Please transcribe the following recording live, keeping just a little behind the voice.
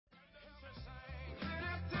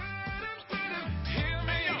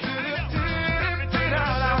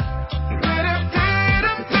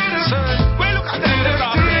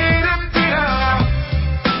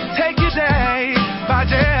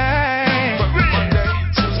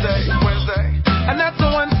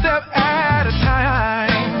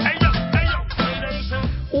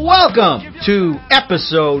Welcome to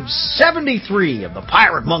episode 73 of the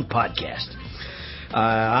Pirate Monk Podcast.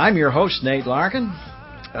 I'm your host, Nate Larkin,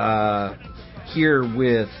 here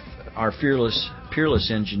with our peerless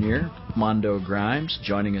engineer, Mondo Grimes,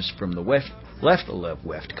 joining us from the left coast.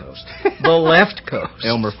 The left coast.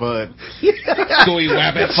 Elmer Fudd. Gooey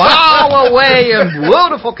wabbit. Far away in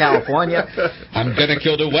beautiful California. I'm gonna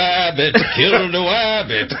kill the wabbit, kill the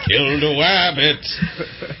wabbit, kill the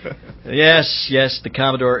wabbit. Yes, the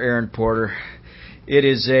Commodore Aaron Porter. It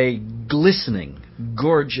is a glistening,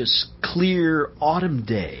 gorgeous, clear autumn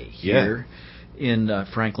day here in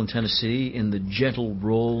Franklin, Tennessee, in the gentle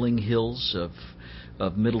rolling hills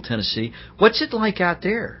of Middle Tennessee. What's it like out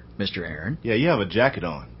there, Mr. Aaron? Yeah, you have a jacket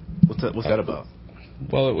on. What's that about?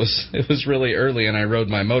 Well, it was really early, and I rode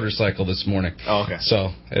my motorcycle this morning. Oh, okay. So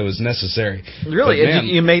it was necessary.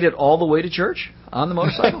 Really? You made it all the way to church on the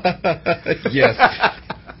motorcycle? Yes.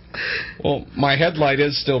 Well, my headlight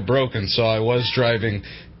is still broken, so I was driving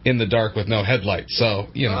in the dark with no headlight. So,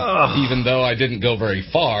 even though I didn't go very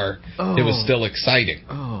far, it was still exciting.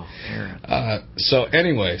 Oh, Aaron. So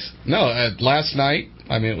anyways, last night,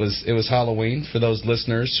 I mean, it was Halloween. For those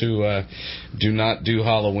listeners who do not do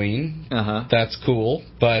Halloween, that's cool.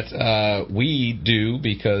 But we do,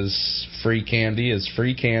 because free candy is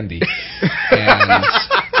free candy. And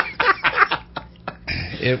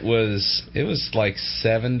it was like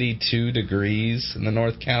 72 degrees in the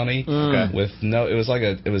North County with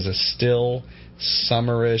it was a still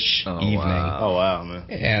summerish evening. Wow. Oh wow, man.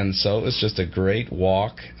 And so it was just a great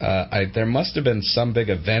walk. There must have been some big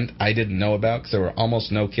event I didn't know about, because there were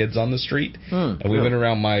almost no kids on the street. We went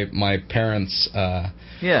around my parents'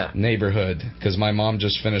 neighborhood, because my mom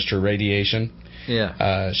just finished her radiation.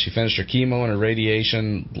 Yeah. She finished her chemo and her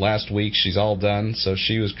radiation last week. She's all done, so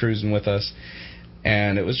she was cruising with us.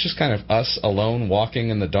 And it was just kind of us alone walking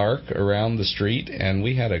in the dark around the street, and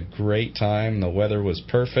we had a great time. The weather was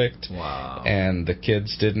perfect. Wow. And the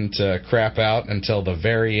kids didn't crap out until the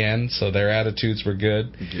very end, so their attitudes were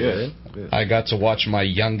good. Good. I got to watch my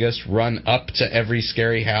youngest run up to every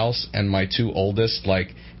scary house, and my two oldest,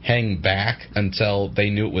 hang back until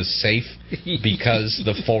they knew it was safe, because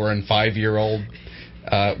the 4- and 5-year-old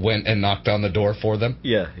went and knocked on the door for them.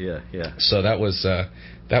 Yeah. So that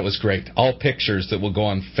was great. All pictures that will go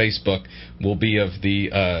on Facebook will be of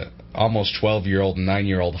the almost 12-year-old and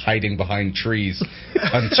 9-year-old hiding behind trees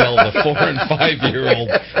until the 4- and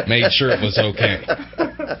 5-year-old made sure it was okay.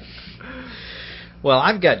 Well,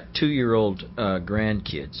 I've got 2-year-old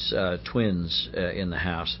grandkids, twins, in the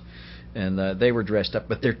house, and they were dressed up,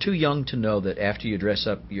 but they're too young to know that after you dress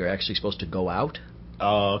up, you're actually supposed to go out.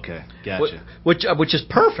 Oh, okay. Gotcha. Which is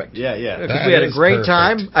perfect. Yeah. Because we had a great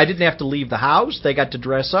time. I didn't have to leave the house. They got to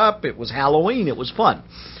dress up. It was Halloween. It was fun.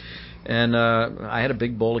 And I had a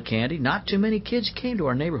big bowl of candy. Not too many kids came to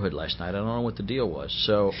our neighborhood last night. I don't know what the deal was.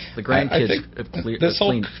 So the grandkids have cleaned. This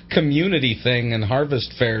whole community thing and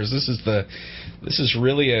harvest fairs, this is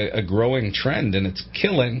really a growing trend, and it's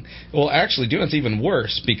killing. Well, actually, it's even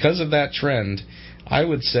worse. Because of that trend, I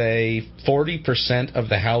would say 40% of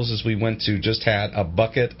the houses we went to just had a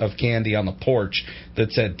bucket of candy on the porch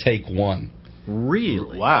that said, "Take one."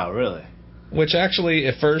 Really? Wow, really? Which actually,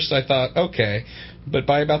 at first, I thought, okay. But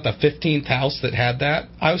by about the 15th house that had that,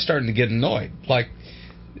 I was starting to get annoyed.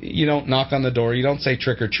 You don't knock on the door. You don't say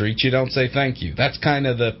trick or treat. You don't say thank you. That's kind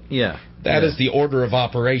of the... Yeah. That is the order of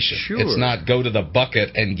operation. Sure. It's not go to the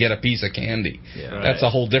bucket and get a piece of candy. Yeah. Right. That's a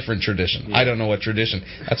whole different tradition. Yeah. I don't know what tradition.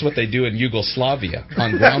 That's what they do in Yugoslavia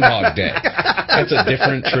on Groundhog Day. That's a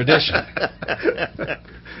different tradition.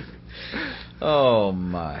 Oh,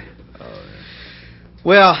 my.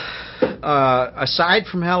 Well, aside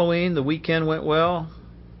from Halloween, the weekend went well.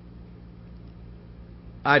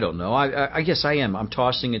 I don't know. I guess I am. I'm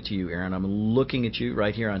tossing it to you, Aaron. I'm looking at you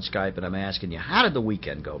right here on Skype, and I'm asking you, how did the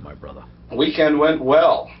weekend go, my brother? The weekend went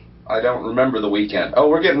well. I don't remember the weekend. Oh,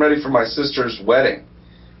 we're getting ready for my sister's wedding.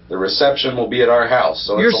 The reception will be at our house,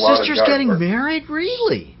 so it's a lot of Your sister's getting married?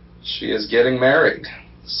 Really? She is getting married.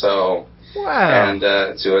 So, wow. And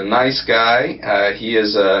to a nice guy. He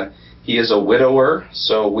is a widower,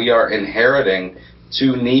 so we are inheriting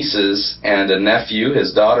 2 nieces and a nephew.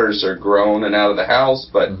 His daughters are grown and out of the house,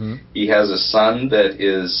 but he has a son that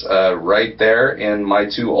is right there in my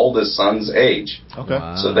 2 oldest sons' age. Okay.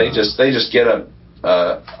 Wow. So they just get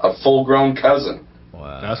a full-grown cousin.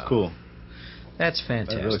 Wow. That's cool. That's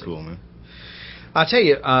fantastic. That's really cool, man. I'll tell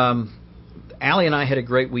you, Allie and I had a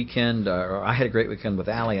great weekend. Or I had a great weekend with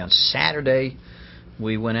Allie on Saturday.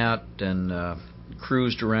 We went out and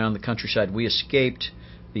cruised around the countryside. We escaped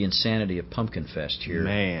the insanity of Pumpkin Fest here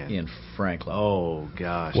in Franklin. Oh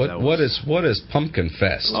gosh. What is Pumpkin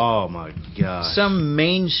Fest? Oh my gosh. Some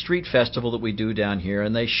Main Street festival that we do down here,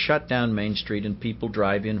 and they shut down Main Street, and people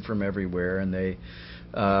drive in from everywhere, and there's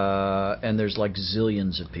like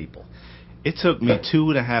zillions of people. It took me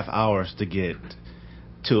 2.5 hours to get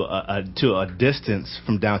to a distance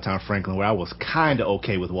from downtown Franklin where I was kind of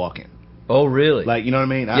okay with walking. Oh, really? Like, you know what I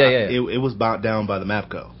mean? Yeah. It was about down by the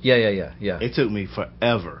MAPCO. Yeah. It took me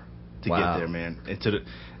forever to get there, man.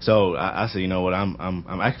 So I said, you know what? I'm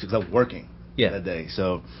actually, cause I was working that day.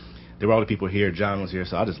 So there were all the people here. John was here,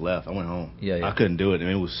 so I just left. I went home. Yeah. I couldn't do it. I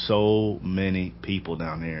mean, it was so many people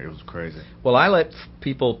down there. It was crazy. Well, I let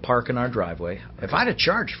people park in our driveway. If I'd have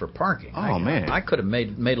charged for parking, man, I could have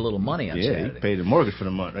made a little money on Saturday. Yeah, you paid the mortgage for the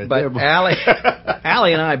month right but there. But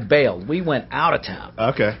Allie and I bailed. We went out of town.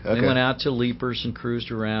 Okay. We went out to Leapers and cruised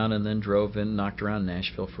around, and then drove in, knocked around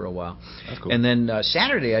Nashville for a while. That's cool. And then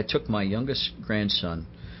Saturday, I took my youngest grandson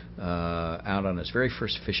out on his very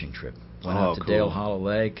first fishing trip. Went out to Dale Hollow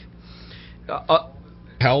Lake.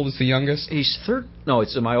 How old is the youngest? He's No,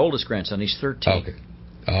 it's my oldest grandson. He's 13. Okay.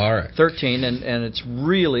 All right. 13, and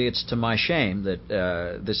it's to my shame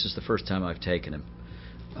that this is the first time I've taken him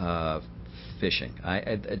fishing.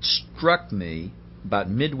 It struck me about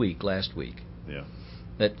midweek last week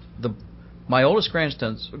that my oldest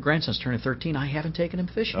grandson's turning 13. I haven't taken him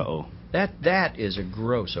fishing. Uh-oh. That is a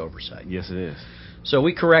gross oversight. Yes, it is. So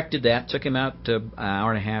we corrected that. Took him out an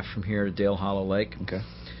hour and a half from here to Dale Hollow Lake. Okay.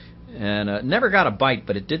 And never got a bite,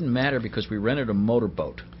 but it didn't matter because we rented a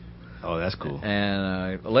motorboat. Oh, that's cool.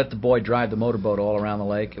 And let the boy drive the motorboat all around the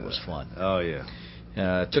lake. It was fun. Oh, yeah.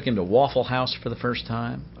 Took him to Waffle House for the first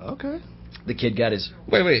time. Okay. The kid got his...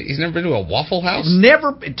 Wait, he's never been to a Waffle House?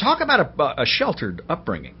 Never. Talk about a sheltered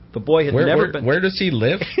upbringing. The boy had never been... Where does he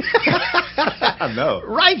live? I know.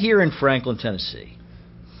 Right here in Franklin, Tennessee.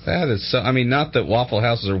 That is so... I mean, not that Waffle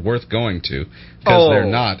Houses are worth going to, because they're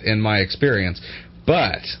not, in my experience.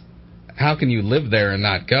 But... how can you live there and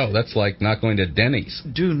not go? That's like not going to Denny's.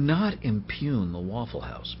 Do not impugn the Waffle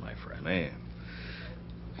House, my friend. Man.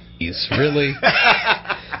 He's really...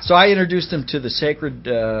 So I introduced him to the sacred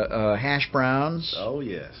hash browns. Oh,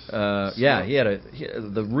 yes. He had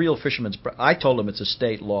the real fisherman's... I told him it's a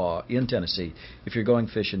state law in Tennessee. If you're going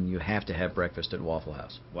fishing, you have to have breakfast at Waffle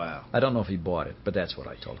House. Wow. I don't know if he bought it, but that's what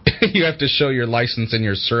I told him. You have to show your license and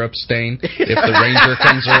your syrup stain if the ranger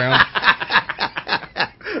comes around.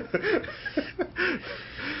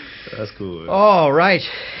 That's cool. All right.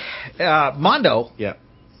 Mondo. Yeah.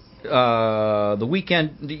 The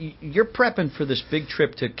weekend, you're prepping for this big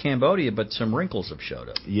trip to Cambodia, but some wrinkles have showed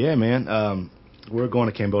up. Yeah, man. We're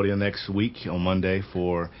going to Cambodia next week on Monday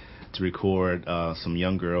to record some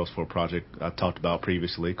young girls for a project I talked about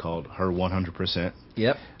previously called Her 100%.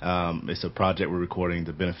 Yep. It's a project we're recording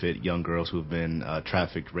to benefit young girls who have been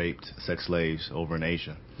trafficked, raped, sex slaves over in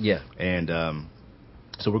Asia. Yeah. And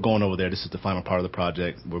so we're going over there. This is the final part of the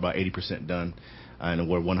project. We're about 80% done. And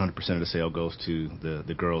where 100% of the sale goes to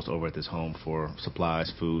the girls over at this home for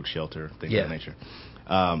supplies, food, shelter, things of that nature.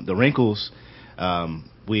 The wrinkles,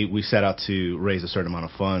 we set out to raise a certain amount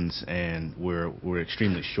of funds, and we're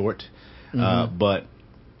extremely short. But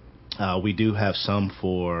we do have some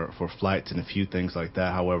for flights and a few things like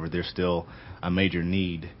that. However, there's still a major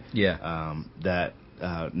need that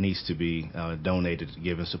needs to be donated,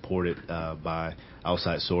 given, supported by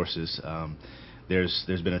outside sources.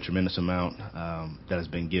 There's been a tremendous amount that has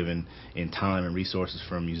been given in time and resources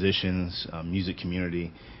from musicians, music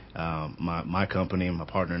community, my company, my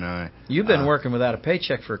partner and I. You've been working without a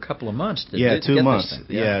paycheck for a couple of months. 2 months.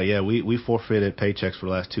 We forfeited paychecks for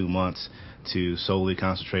the last 2 months to solely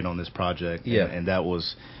concentrate on this project. And that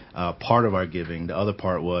was part of our giving. The other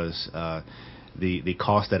part was the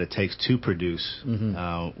cost that it takes to produce.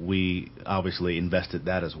 We obviously invested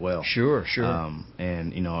that as well. Sure.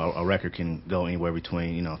 And a record can go anywhere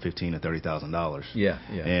between $15,000 to $30,000. Yeah.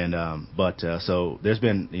 And so there's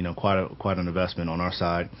been quite an investment on our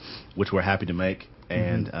side, which we're happy to make.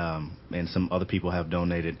 And some other people have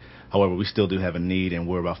donated. However, we still do have a need, and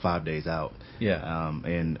we're about 5 days out. Yeah.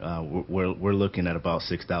 We're looking at about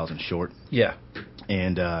 6,000 short. Yeah.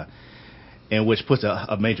 And which puts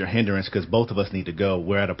a major hindrance because both of us need to go.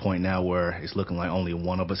 We're at a point now where it's looking like only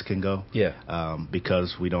one of us can go. Yeah.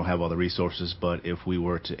 Because we don't have all the resources. But if we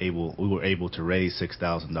were able to raise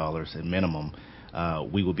 $6,000 at minimum,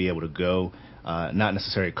 we would be able to go, not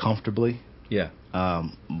necessarily comfortably. Yeah.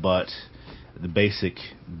 But the basic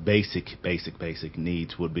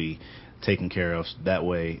needs would be taken care of. That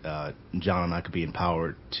way, John and I could be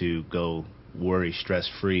empowered to go worry stress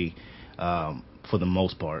free. for the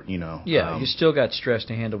most part, you know. Yeah, you still got stress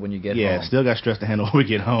to handle when you get home. Yeah, still got stress to handle when we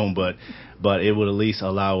get home, but it would at least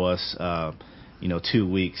allow us, 2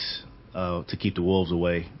 weeks to keep the wolves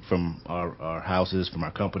away from our houses, from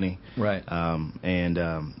our company. Right.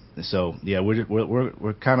 So yeah,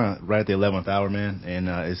 we're kind of right at the 11th hour, man, and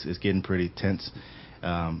it's getting pretty tense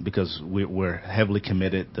because we're heavily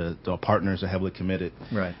committed. Our partners are heavily committed.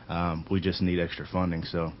 Right. We just need extra funding,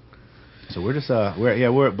 so we're just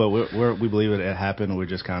we believe it happened. We're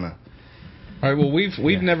just kind of. All right. Well,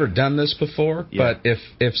 we've never done this before, but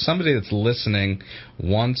if somebody that's listening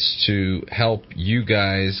wants to help you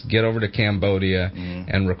guys get over to Cambodia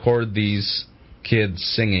and record these kids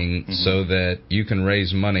singing so that you can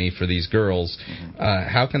raise money for these girls,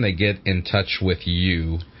 how can they get in touch with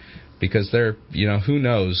you? Because they're, who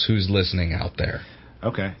knows who's listening out there.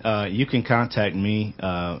 Okay. You can contact me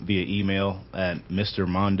via email at Mr.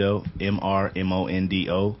 Mondo,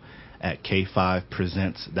 MrMondo, at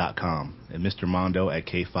K5presents.com. And Mr. Mondo at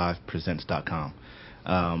K5presents.com.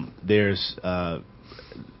 There's that.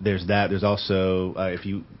 There's also, if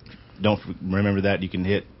you don't remember that, you can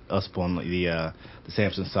hit us on the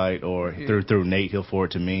Samson site or through Nate. He'll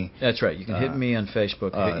forward to me. That's right. You can hit me on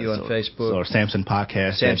Facebook. Hit you on Facebook. Or Samson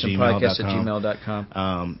Podcast at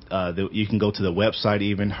gmail.com. You can go to the website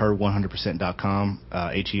even, her100%.com,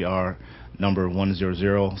 HER number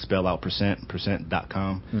 100, spell out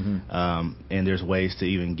percent.com. And there's ways to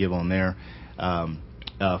even give on there.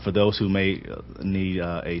 For those who may need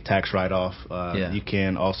a tax write-off, you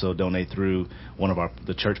can also donate through one of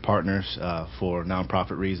the church partners for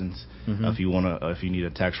nonprofit reasons. If you need a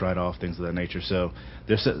tax write-off, things of that nature. So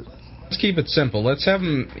let's keep it simple. Let's have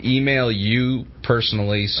them email you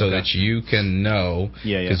personally so that you can know.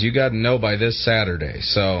 Because you got to know by this Saturday.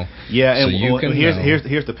 So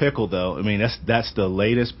here's the pickle though. I mean that's the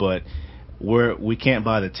latest, but we can't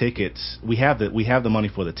buy the tickets. We have the money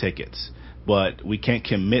for the tickets, but we can't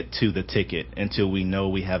commit to the ticket until we know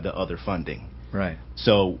we have the other funding. Right.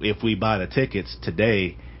 So if we buy the tickets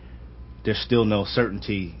today, there's still no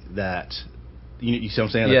certainty that you see what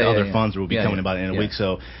I'm saying? The other funds will be coming in by the end of the week.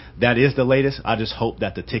 So that is the latest. I just hope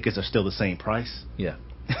that the tickets are still the same price. Yeah.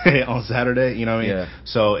 On Saturday, you know what I mean? Yeah.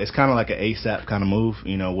 So it's kind of like an ASAP kind of move,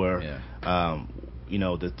 where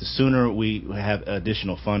the sooner we have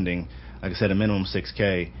additional funding, like I said, a minimum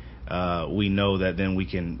 $6K. We know that then we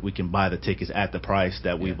can buy the tickets at the price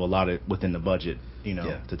that we've allotted within the budget,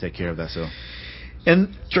 to take care of that. So,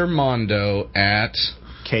 and Mr. Mondo at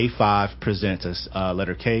K5 Presents,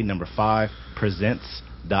 letter K, number 5,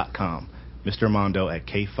 presents.com. Mr. Mondo at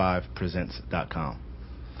K5presents.com.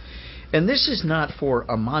 And this is not for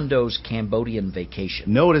Amondo's Cambodian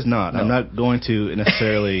vacation. No, it is not. No. I'm not going to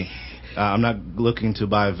necessarily. I'm not looking to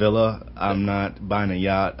buy a villa. I'm not buying a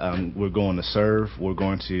yacht. We're going to serve. We're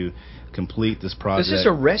going to complete this project. This is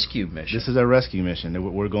a rescue mission. This is a rescue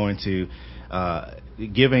mission. We're going to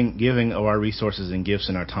giving our resources and gifts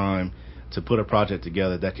and our time to put a project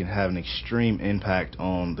together that can have an extreme impact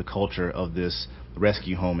on the culture of this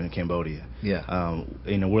rescue home in Cambodia. Yeah.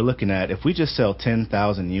 We're looking at, if we just sell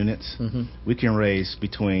 10,000 units, we can raise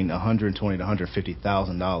between $120,000 to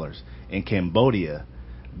 $150,000 in Cambodia.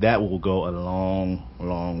 That will go a long,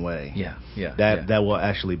 long way. Yeah. That will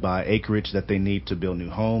actually buy acreage that they need to build new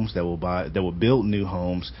homes. That will build new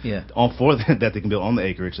homes. That they can build on the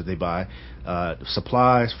acreage that they buy.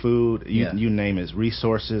 Supplies, food, you name it,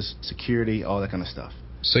 resources, security, all that kind of stuff.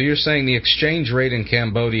 So you're saying the exchange rate in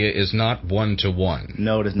Cambodia is not 1-to-1?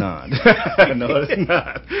 No, it is not. No, it is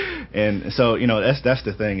not. And so that's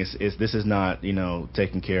the thing. Is this is not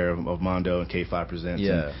taking care of Mondo and K5 Presents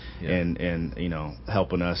and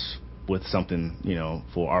helping us with something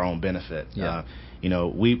for our own benefit.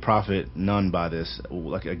 We profit none by this.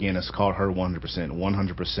 Like again, it's called Her 100%.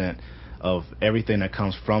 100% of everything that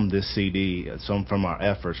comes from this CD, from our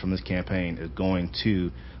efforts from this campaign, is going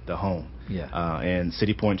to the home. And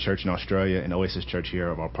City Point Church in Australia and Oasis Church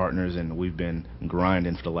here are our partners, and we've been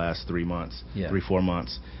grinding for the last 3 months, 3-4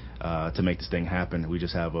 months, to make this thing happen. We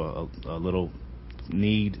just have a little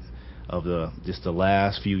need of the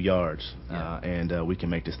last few yards, and we can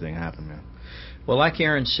make this thing happen, man. Well, like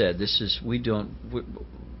Aaron said, we don't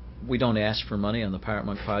ask for money on the Pirate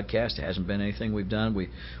Monk podcast. It hasn't been anything we've done.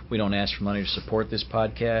 We don't ask for money to support this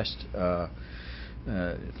podcast.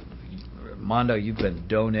 Mondo, you've been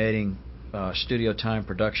donating studio time,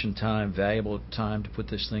 production time, valuable time to put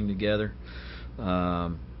this thing together.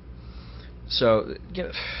 So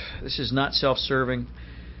this is not self-serving.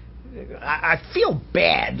 I feel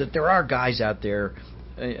bad that there are guys out there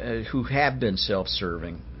who have been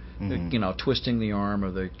self-serving twisting the arm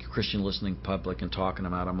of the Christian listening public and talking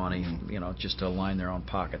them out of money, just to line their own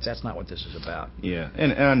pockets. That's not what this is about. Yeah,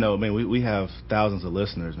 and I know, man, we have thousands of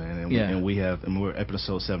listeners, man, and we're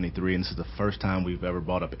episode 73, and this is the first time we've ever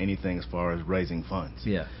brought up anything as far as raising funds.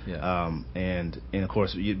 Yeah. And of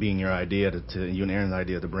course, it being your idea you and Aaron's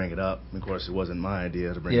idea to bring it up. Of course, it wasn't my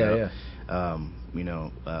idea to bring it up.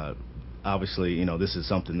 Obviously, this is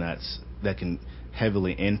something that can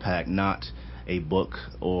heavily impact not a book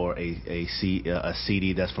or a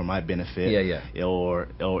CD that's for my benefit, or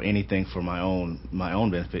anything for my own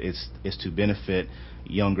benefit. It's to benefit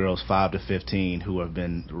young girls 5 to 15 who have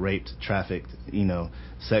been raped, trafficked,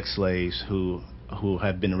 sex slaves who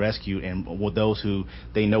have been rescued, and with those who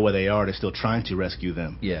they know where they are, they're still trying to rescue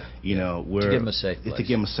them. To give them a safe place. To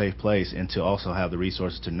give them a safe place, and to also have the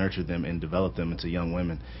resources to nurture them and develop them into young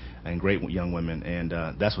women, and great young women, and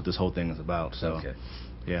that's what this whole thing is about. So,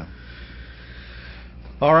 yeah.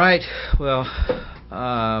 All right. Well,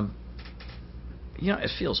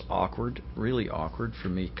 it feels awkward, really awkward for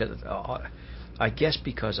me, because I guess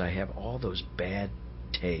because I have all those bad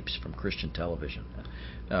tapes from Christian television.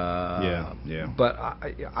 But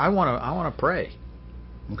I want to pray.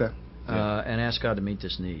 Okay. And ask God to meet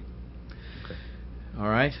this need. Okay. All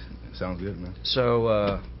right. Sounds good, man.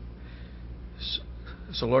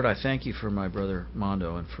 So Lord, I thank you for my brother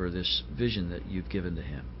Mondo and for this vision that you've given to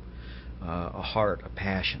him. A heart, a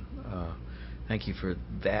passion. Thank you for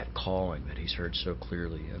that calling that he's heard so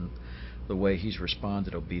clearly and the way he's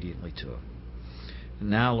responded obediently to it. And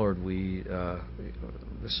now, Lord,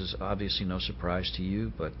 this is obviously no surprise to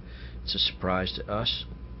you, but it's a surprise to us.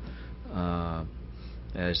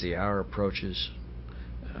 As the hour approaches,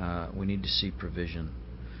 we need to see provision,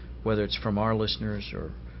 whether it's from our listeners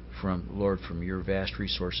or from your vast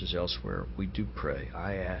resources elsewhere. We do pray.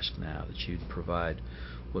 I ask now that you'd provide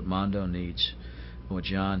what Mondo needs, what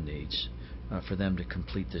John needs, for them to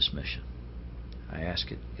complete this mission. I ask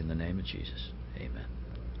it in the name of Jesus. Amen.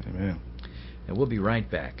 Amen. And we'll be right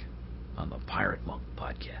back on the Pirate Monk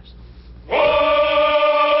Podcast. Whoa!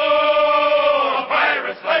 A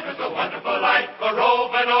pirate's life is a wonderful life, a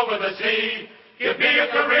roving over the sea. Give me a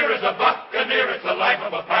career as a buccaneer, it's the life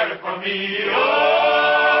of a pirate for me.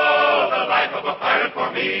 Oh, the life of a pirate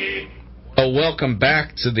for me. Oh, welcome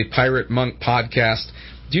back to the Pirate Monk Podcast.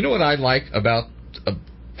 Do you know what I like about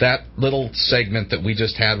that little segment that we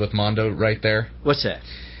just had with Mondo right there? What's that?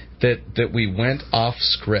 That we went off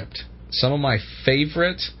script. Some of my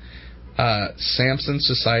favorite Samson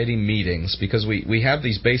Society meetings, because we have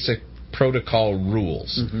these basic protocol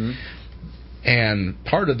rules. Mm-hmm. And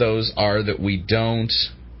part of those are that we don't,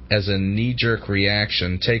 as a knee-jerk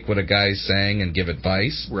reaction, take what a guy's saying and give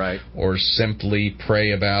advice. Right. Or simply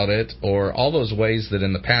pray about it, or all those ways that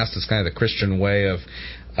in the past is kind of the Christian way of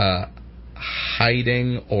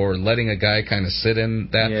hiding or letting a guy kind of sit in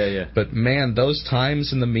that. Yeah. But, man, those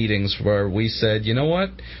times in the meetings where we said, you know what?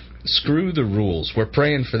 Screw the rules. We're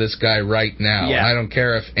praying for this guy right now. Yeah. I don't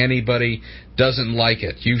care if anybody doesn't like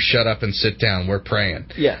it. You shut up and sit down. We're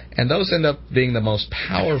praying. Yeah. And those end up being the most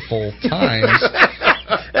powerful times.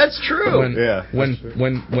 That's true.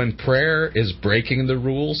 When prayer is breaking the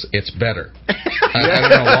rules, it's better. I don't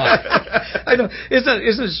know why. I know.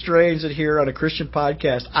 Isn't it strange that here on a Christian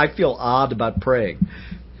podcast I feel odd about praying,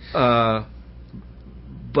 but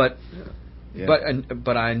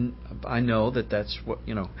I know that's what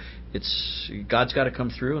it's God's got to come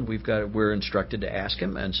through, and we're instructed to ask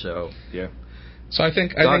Him, and so yeah. So I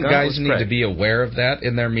think guys need to be aware of that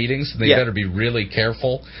in their meetings. They better be really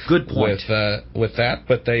careful. Good point. With that,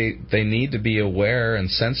 but they need to be aware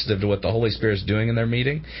and sensitive to what the Holy Spirit is doing in their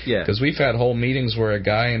meeting. Yeah. Because we've had whole meetings where a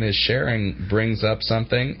guy in his sharing brings up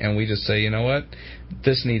something, and we just say, you know what,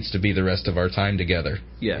 this needs to be the rest of our time together.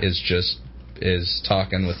 Yeah. Is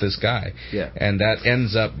talking with this guy. Yeah. And that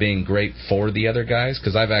ends up being great for the other guys,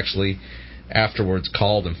 because I've actually afterwards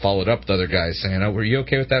called and followed up with other guys saying, oh, were you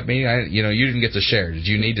okay with that meeting? You didn't get to share. Did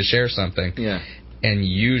you need to share something? Yeah. And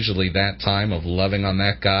usually that time of loving on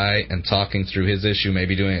that guy and talking through his issue,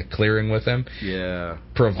 maybe doing a clearing with him,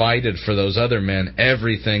 provided for those other men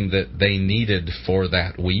everything that they needed for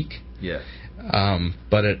that week. Yeah.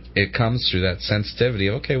 But it comes through that sensitivity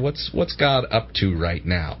of, okay, what's God up to right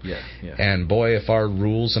now? Yeah. And boy, if our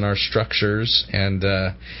rules and our structures and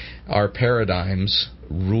our paradigms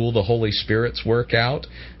rule the Holy Spirit's work out,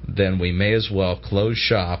 then we may as well close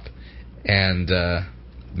shop and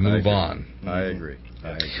move on. I agree.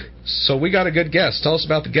 So we got a good guest. Tell us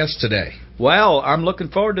about the guest today. Well, I'm looking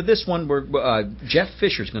forward to this one. Jeff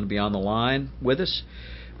Fisher's going to be on the line with us.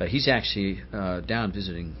 He's actually down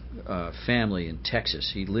visiting family in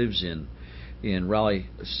Texas. He lives in in Raleigh,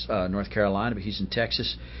 North Carolina, but he's in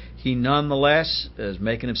Texas. He nonetheless is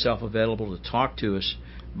making himself available to talk to us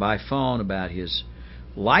by phone about his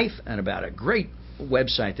life and about a great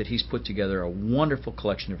website that he's put together, a wonderful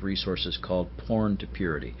collection of resources called Porn to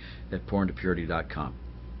Purity at porntopurity.com.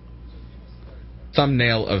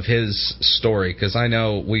 Thumbnail of his story, because I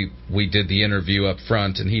know we did the interview up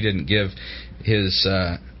front and he didn't give his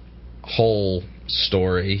whole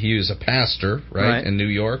story. He was a pastor, right, in New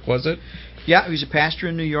York, was it? Yeah, he was a pastor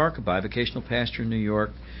in New York, a bivocational pastor in New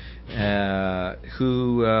York,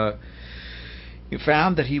 who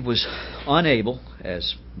found that he was unable,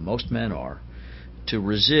 as most men are, to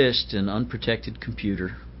resist an unprotected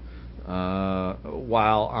computer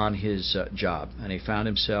while on his job. And he found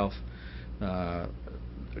himself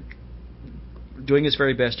doing his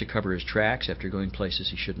very best to cover his tracks after going places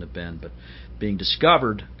he shouldn't have been, but being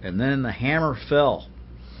discovered, and then the hammer fell.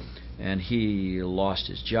 And he lost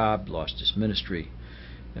his job, lost his ministry,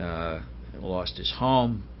 lost his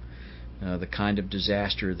home, the kind of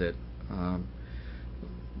disaster that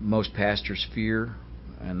most pastors fear,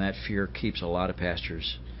 and that fear keeps a lot of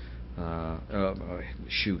pastors, a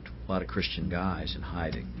lot of Christian guys in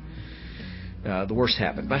hiding. The worst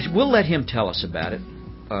happened. But we'll let him tell us about it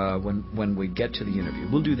when we get to the interview.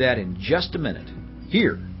 We'll do that in just a minute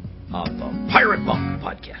here on the Pirate Monk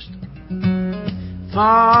Podcast.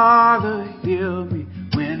 Father, hear me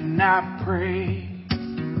when I pray.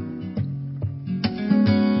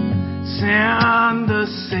 Send the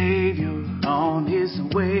Savior on his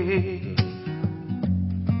way.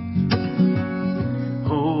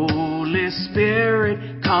 Holy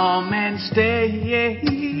Spirit, come and stay.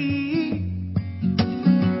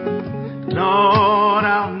 Lord,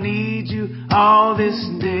 I'll need you all this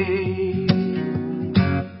day.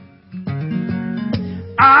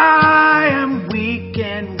 I am weak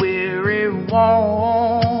and weary,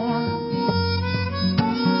 worn.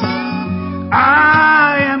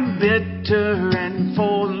 I am bitter and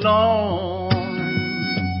forlorn.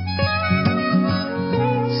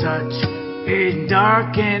 Such a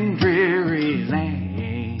dark and dreary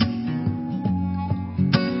lane.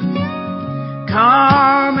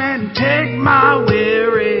 Come and take my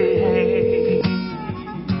weary hand.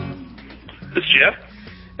 This is Jeff.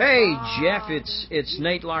 Hey, Jeff, it's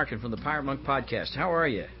Nate Larkin from the Pirate Monk Podcast. How are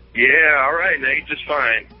you? Yeah, all right, Nate, just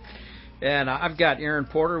fine. And I've got Aaron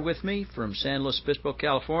Porter with me from San Luis Obispo,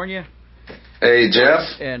 California. Hey,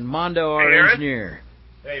 Jeff. And Mondo, our Aaron. engineer.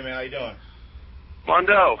 Hey, man, how you doing?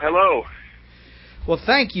 Mondo, hello. Well,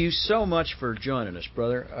 thank you so much for joining us,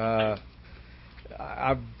 brother.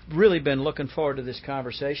 I've really been looking forward to this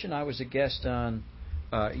conversation. I was a guest on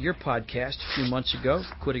your podcast a few months ago,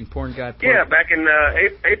 Quitting Porn Guy. Yeah, back in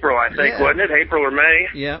April, I think, wasn't it? April or May?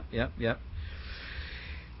 Yeah.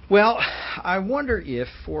 Well, I wonder if,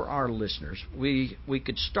 for our listeners, we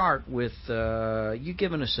could start with you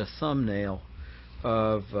giving us a thumbnail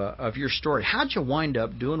of your story. How'd you wind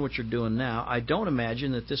up doing what you're doing now? I don't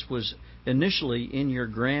imagine that this was initially in your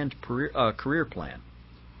grand career plan.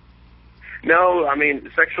 No, I mean,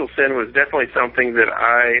 sexual sin was definitely something that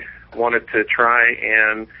I wanted to try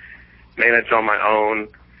and manage on my own.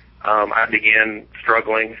 I began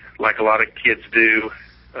struggling like a lot of kids do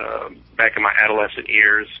back in my adolescent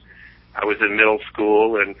years. I was in middle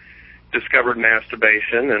school and discovered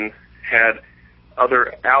masturbation and had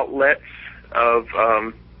other outlets of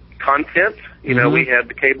content. You know, we had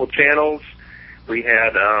the cable channels. We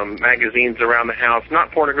had magazines around the house,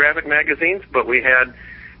 not pornographic magazines, but we had,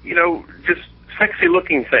 you know, just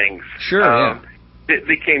sexy-looking things. Sure, yeah. It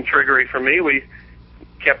became triggery for me. We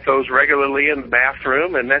kept those regularly in the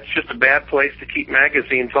bathroom, and that's just a bad place to keep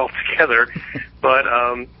magazines altogether. But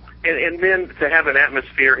and then to have an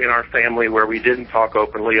atmosphere in our family where we didn't talk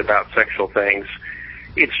openly about sexual things,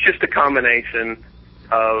 it's just a combination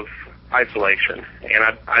of isolation.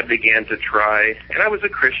 And I began to try, and I was a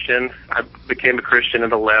Christian. I became a Christian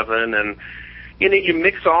at 11, and you know, you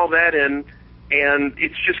mix all that in, and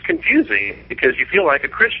it's just confusing because you feel like a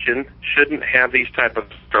Christian shouldn't have these type of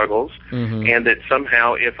struggles, and that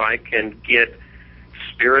somehow if I can get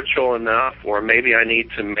spiritual enough, or maybe I need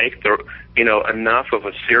to make enough of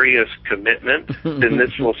a serious commitment, then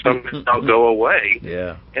this will somehow go away.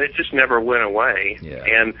 Yeah. And it just never went away. Yeah.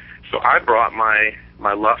 And so I brought my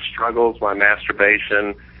lust struggles, my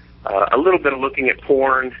masturbation, a little bit of looking at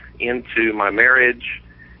porn into my marriage,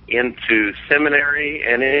 into seminary,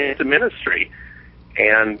 and into ministry.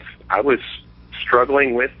 And I was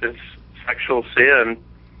struggling with this sexual sin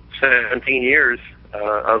 17 years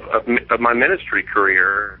of my ministry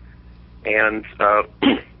career. And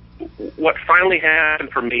what finally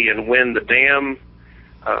happened for me, and when the dam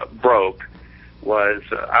broke, was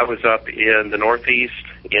I was up in the Northeast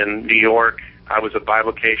in New York. I was a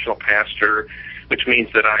bivocational pastor, which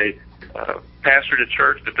means that I pastored a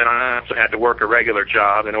church, but then I also had to work a regular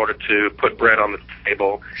job in order to put bread on the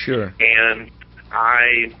table. Sure. And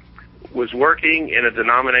I was working in a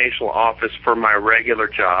denominational office for my regular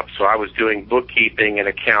job, so I was doing bookkeeping and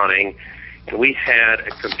accounting, and we had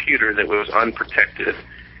a computer that was unprotected.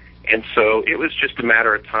 And so it was just a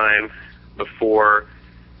matter of time before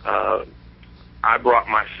I brought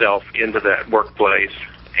myself into that workplace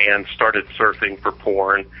and started surfing for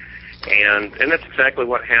porn. And that's exactly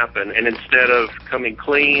what happened. And instead of coming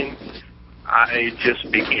clean, I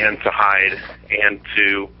just began to hide and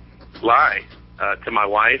to lie to my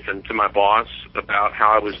wife and to my boss about how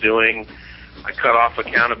I was doing. I cut off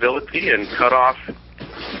accountability and cut off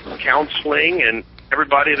counseling and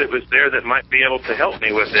everybody that was there that might be able to help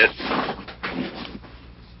me with it.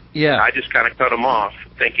 Yeah. I just kind of cut them off,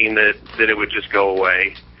 thinking that it would just go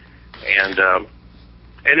away. And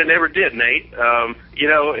it never did, Nate. I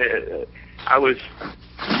would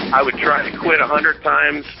try to quit 100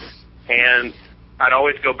 times, and I'd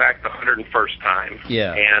always go back the 101st time.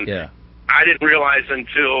 Yeah. And I didn't realize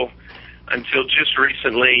until just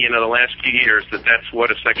recently, the last few years, that that's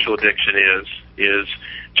what a sexual addiction is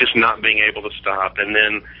just not being able to stop, and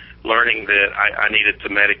then learning that I needed to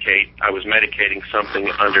medicate. I was medicating something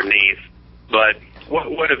underneath. But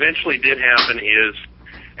what eventually did happen is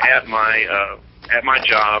at my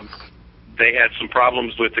job, they had some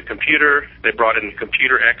problems with the computer. They brought in a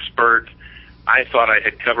computer expert. I thought I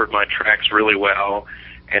had covered my tracks really well,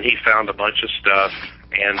 and he found a bunch of stuff.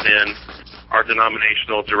 And then our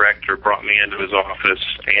denominational director brought me into his office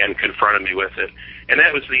and confronted me with it. And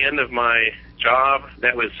that was the end of my job.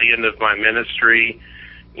 That was the end of my ministry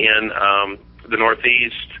in the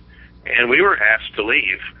Northeast. And we were asked to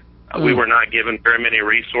leave. We were not given very many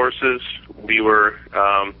resources. We were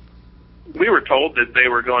told that they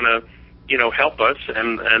were going to, help us,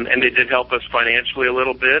 and they did help us financially a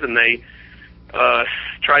little bit, and they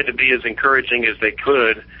tried to be as encouraging as they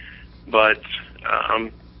could, but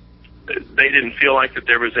they didn't feel like that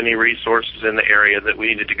there was any resources in the area, that we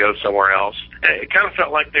needed to go somewhere else. It kind of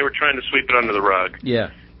felt like they were trying to sweep it under the rug. Yeah.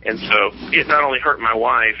 And so it not only hurt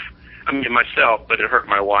myself, but it hurt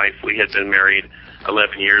my wife. We had been married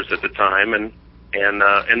 11 years at the time, and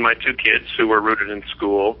my two kids who were rooted in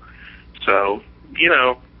school. So,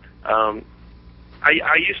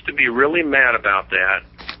 I used to be really mad about that,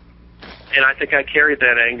 and I think I carried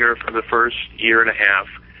that anger for the first year and a half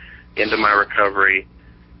into my recovery.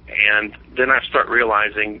 And then I start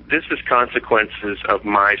realizing this is consequences of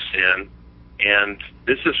my sin, and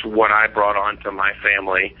this is what I brought on to my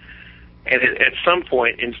family. And at some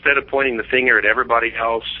point, instead of pointing the finger at everybody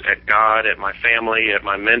else, at God, at my family, at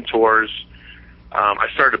my mentors, I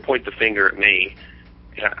started to point the finger at me.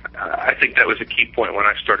 I think that was a key point when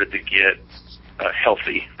I started to get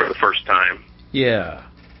healthy for the first time. Yeah.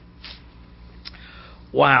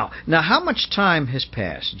 Wow. Now, how much time has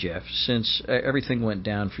passed, Jeff, since everything went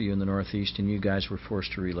down for you in the Northeast and you guys were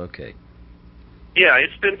forced to relocate? Yeah,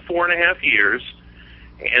 it's been 4.5 years.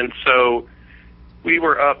 And so we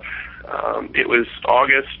were up, it was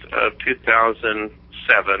August of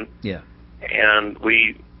 2007. Yeah. And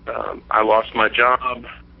I lost my job,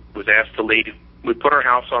 was asked to leave. We put our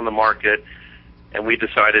house on the market, and we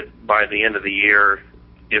decided by the end of the year,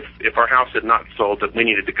 if our house had not sold, that we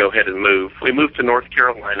needed to go ahead and move. We moved to North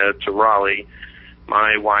Carolina, to Raleigh.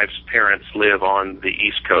 My wife's parents live on the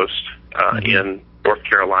East Coast in North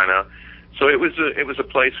Carolina. So it was a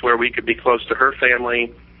place where we could be close to her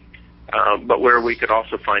family, but where we could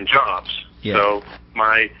also find jobs. Yeah. So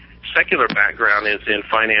my secular background is in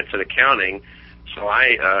finance and accounting, so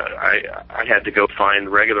I had to go find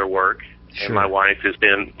regular work. Sure. And my wife is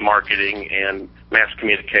in marketing and mass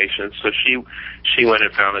communications, so she went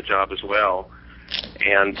and found a job as well.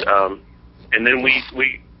 And then we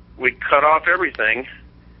cut off everything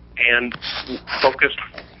and focused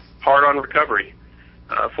hard on recovery.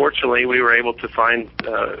 Fortunately, we were able to find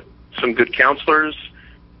some good counselors.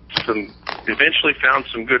 Eventually found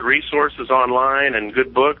some good resources online and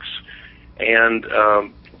good books, and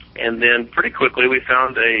then pretty quickly we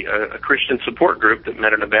found a Christian support group that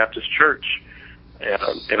met in a Baptist church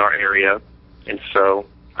in our area. And so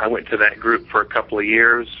I went to that group for a couple of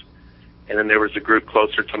years, and then there was a group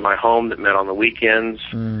closer to my home that met on the weekends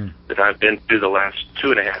that I've been to the last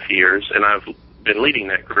 2.5 years, and I've been leading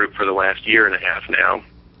that group for the last year and a half now.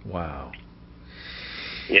 Wow.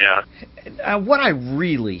 Yeah. What I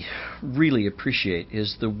really, really appreciate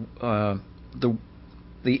is the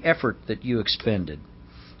effort that you expended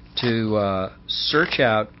to search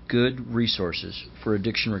out good resources for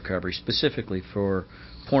addiction recovery, specifically for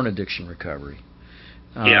porn addiction recovery.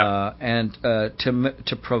 And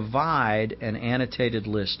to provide an annotated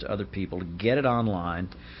list to other people, to get it online.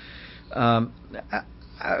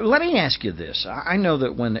 Let me ask you this. I know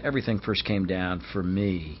that when everything first came down for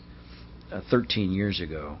me 13 years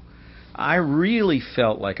ago, I really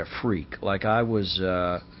felt like a freak, like I was,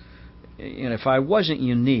 if I wasn't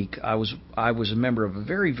unique, I was a member of a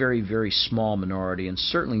very, very, very small minority, and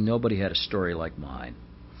certainly nobody had a story like mine.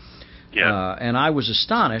 Yeah. And I was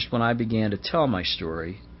astonished when I began to tell my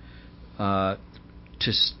story to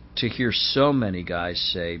hear so many guys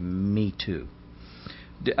say, "Me too."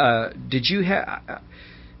 Did you have?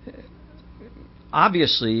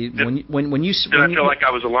 Obviously, when you did I feel like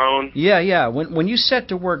I was alone? Yeah. When you set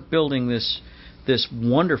to work building this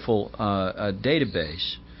wonderful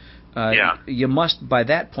database, you must by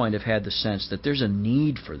that point have had the sense that there's a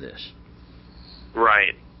need for this.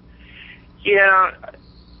 Right. Yeah.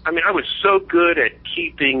 I mean, I was so good at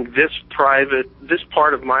keeping this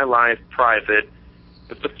part of my life private.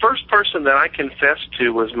 But the first person that I confessed to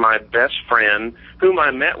was my best friend, whom I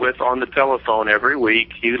met with on the telephone every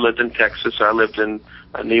week. He lived in Texas. I lived in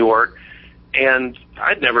New York. And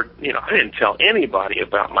I'd never, I didn't tell anybody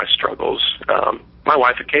about my struggles. My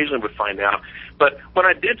wife occasionally would find out. But when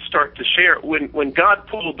I did start to share, when God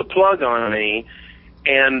pulled the plug on me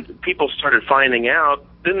and people started finding out,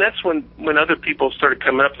 then that's when other people started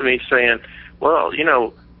coming up to me saying, well,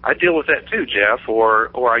 I deal with that too, Jeff,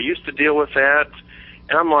 or I used to deal with that.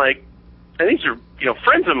 And I'm like, and these are,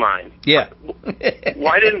 friends of mine. Yeah.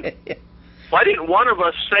 Why didn't one of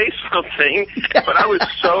us say something? But I was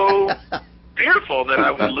so fearful that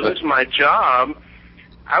I would lose my job.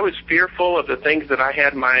 I was fearful of the things that I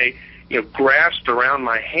had my, grasped around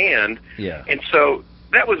my hand. Yeah. And so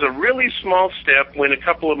that was a really small step when a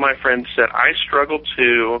couple of my friends said, I struggled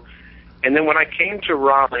too. And then when I came to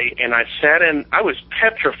Raleigh and I sat in, I was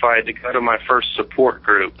petrified to go to my first support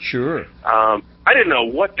group. Sure. I didn't know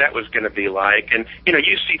what that was going to be like. And,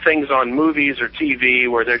 you see things on movies or TV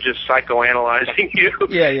where they're just psychoanalyzing you.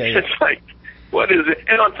 Yeah. It's like, what is it?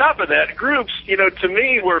 And on top of that, groups, to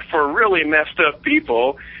me were for really messed up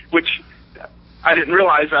people, which I didn't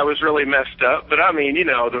realize I was really messed up. But I mean,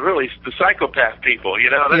 the psychopath people,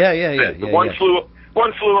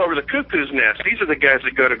 One flew over the cuckoo's nest. These are the guys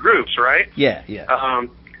that go to groups, right? Yeah.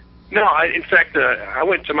 No, in fact, I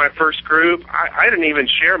went to my first group. I didn't even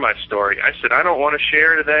share my story. I said, I don't want to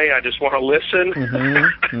share today. I just want to listen.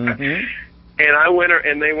 Mm-hmm.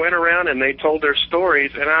 And they went around and they told their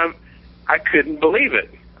stories, and I couldn't believe it.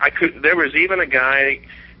 There was even a guy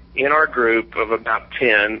in our group of about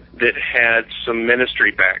 10 that had some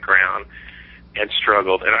ministry background and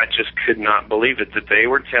struggled, and I just could not believe it, that they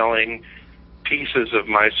were telling pieces of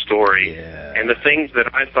my story, and the things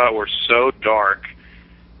that I thought were so dark,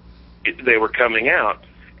 they were coming out.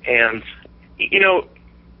 And,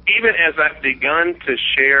 even as I've begun to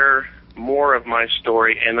share more of my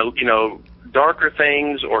story and, darker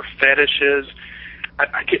things or fetishes,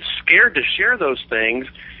 I get scared to share those things.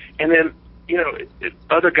 And then,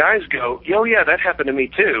 other guys go, oh, yeah, that happened to me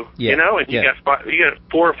too. And you got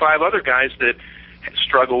 4 or 5 other guys that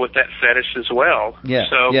struggle with that fetish as well.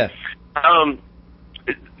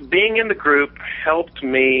 Being in the group helped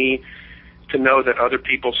me to know that other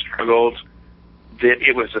people struggled, that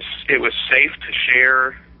it was safe to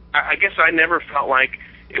share. I guess I never felt like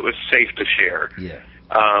it was safe to share.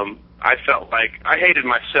 I felt like I hated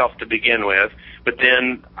myself to begin with, but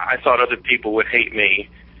then I thought other people would hate me.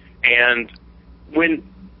 And when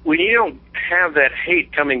you don't have that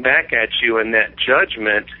hate coming back at you and that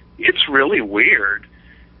judgment, it's really weird.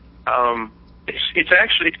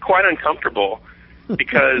 It's quite uncomfortable.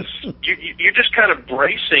 Because you're just kind of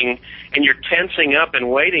bracing and you're tensing up and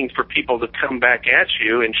waiting for people to come back at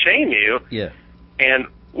you and shame you. Yeah. And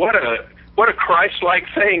what a Christ-like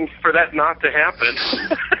thing for that not to happen.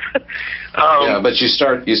 But you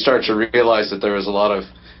start to realize that there was a lot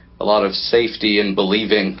of safety in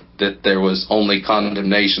believing that there was only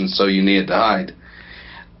condemnation, so you needed to hide.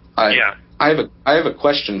 I have a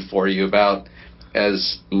question for you about,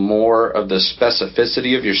 as more of the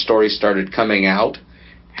specificity of your story started coming out,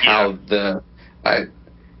 how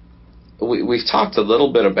we've talked a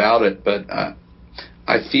little bit about it, but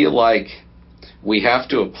I feel like we have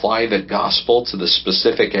to apply the gospel to the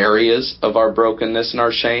specific areas of our brokenness and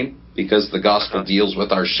our shame, because the gospel deals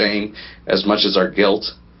with our shame as much as our guilt.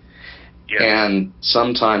 And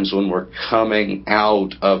sometimes when we're coming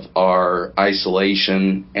out of our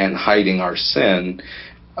isolation and hiding our sin,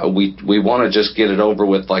 we want to just get it over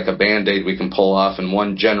with like a Band-Aid we can pull off in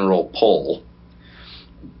one general pull.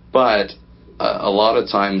 but a lot of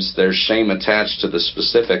times there's shame attached to the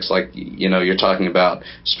specifics, like, you're talking about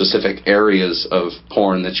specific areas of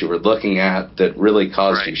porn that you were looking at that really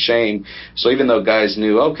caused you shame. So even though guys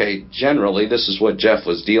knew, okay, generally this is what Jeff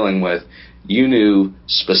was dealing with, you knew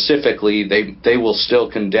specifically they will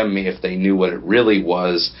still condemn me if they knew what it really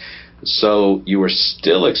was. So you were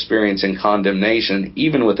still experiencing condemnation,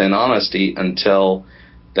 even within honesty, until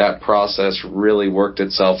that process really worked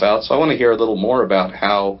itself out. So I want to hear a little more about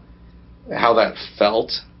how that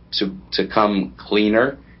felt to come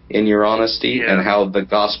cleaner in your honesty, and how the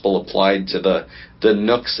gospel applied to the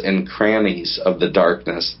nooks and crannies of the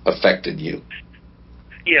darkness affected you.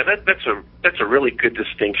 Yeah, that's a really good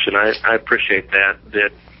distinction. I appreciate that.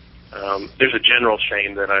 There's a general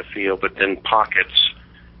shame that I feel, but then pockets.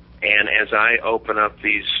 And as I open up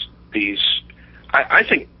these, I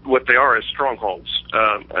think what they are is strongholds.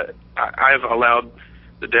 I've allowed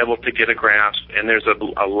the devil to get a grasp, and there's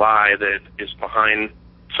a lie that is behind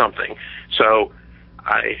something. So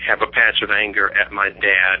I have a patch of anger at my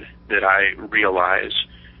dad that I realize,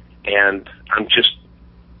 and I'm just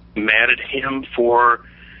mad at him for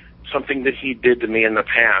something that he did to me in the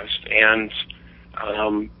past. And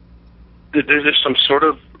there's just some sort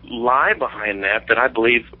of lie behind that I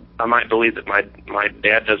might believe that my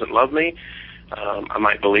dad doesn't love me. I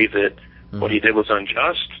might believe that what he did was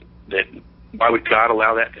unjust, that why would God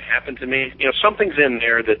allow that to happen to me? Something's in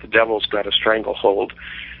there that the devil's got a stranglehold.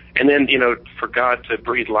 And then, for God to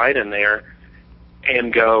breathe light in there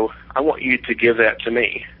and go, I want you to give that to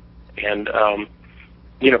me. And,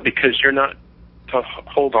 because you're not to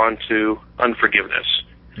hold on to unforgiveness.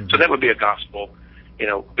 So that would be a gospel.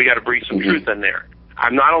 We got to breathe some truth in there.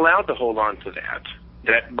 I'm not allowed to hold on to that.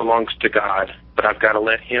 That belongs to God, but I've got to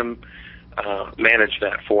let him manage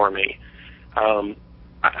that for me.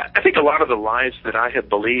 I think a lot of the lies that I have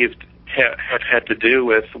believed have had to do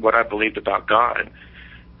with what I believed about God.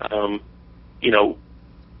 God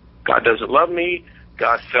doesn't love me.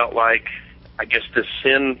 God felt like, I guess this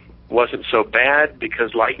sin wasn't so bad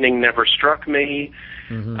because lightning never struck me.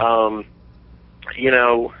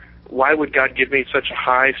 Why would God give me such a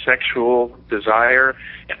high sexual desire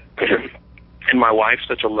and my wife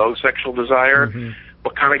such a low sexual desire?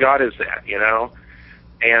 What kind of God is that,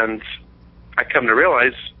 And I come to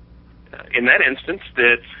realize in that instance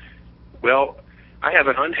that, I have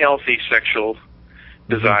an unhealthy sexual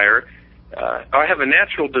desire. I have a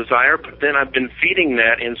natural desire, but then I've been feeding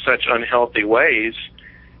that in such unhealthy ways,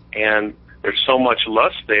 and there's so much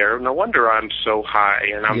lust there. No wonder I'm so high,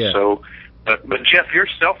 and I'm so... But Jeff, you're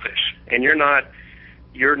selfish, and you're not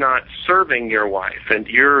serving your wife, and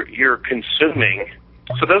you're consuming.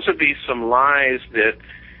 So those would be some lies that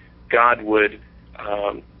God would...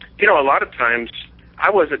 a lot of times I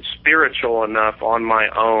wasn't spiritual enough on my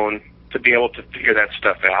own to be able to figure that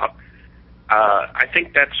stuff out. I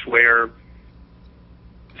think that's where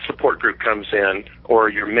support group comes in, or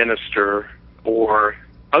your minister, or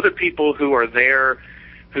other people who are there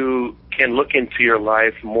who can look into your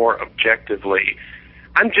life more objectively.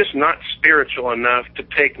 I'm just not spiritual enough to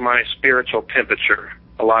take my spiritual temperature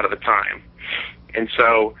a lot of the time. And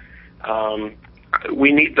so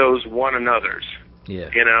we need those one another's,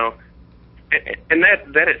 And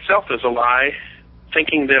that itself is a lie,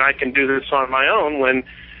 thinking that I can do this on my own when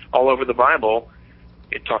all over the Bible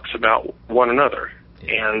it talks about one another.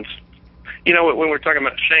 And, when we're talking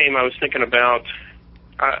about shame, I was thinking about,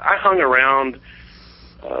 I hung around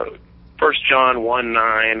 1 John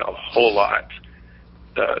 1:9 a whole lot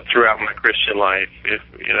throughout my Christian life. If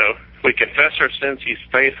we confess our sins, he's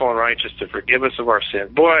faithful and righteous to forgive us of our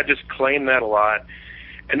sins. Boy, I just claim that a lot.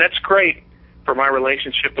 And that's great for my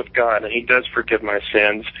relationship with God, and he does forgive my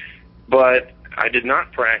sins. But I did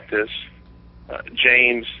not practice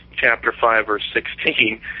James chapter 5, verse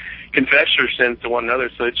 16. Confess your sins to one another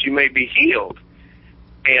so that you may be healed.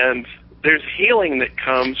 And there's healing that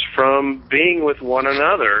comes from being with one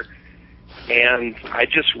another. And I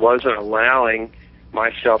just wasn't allowing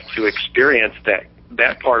myself to experience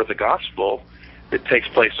that part of the gospel that takes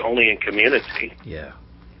place only in community. Yeah.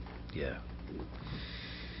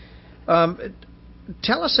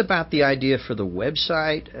 Tell us about the idea for the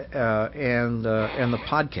website and the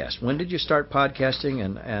podcast. When did you start podcasting,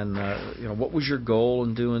 and what was your goal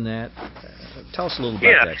in doing that? Tell us a little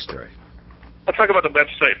about that story. I'll talk about the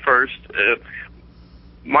website first.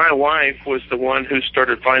 My wife was the one who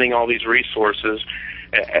started finding all these resources.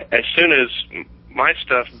 As soon as my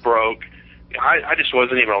stuff broke, I just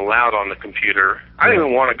wasn't even allowed on the computer. I didn't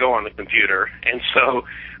even want to go on the computer. And so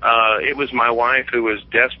it was my wife who was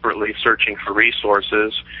desperately searching for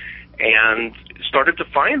resources and started to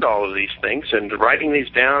find all of these things and writing these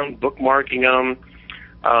down, bookmarking them.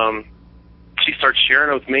 she starts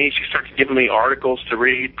sharing with me. She starts giving me articles to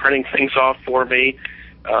read, printing things off for me.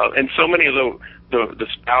 And so many of the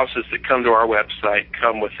spouses that come to our website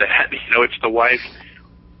come with that. It's the wife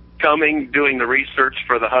coming, doing the research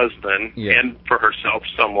for the husband and for herself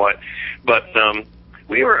somewhat. But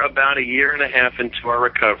we were about a year and a half into our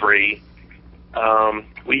recovery.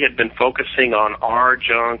 We had been focusing on our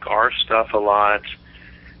junk, our stuff a lot.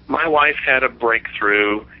 My wife had a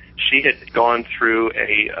breakthrough. She had gone through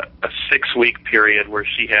a 6-week period where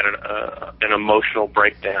she had an emotional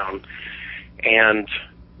breakdown and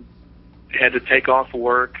had to take off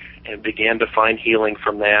work and began to find healing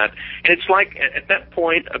from that. And it's like at that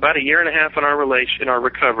point, about a year and a half in our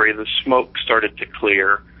recovery, the smoke started to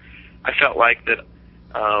clear. I felt like that,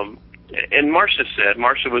 and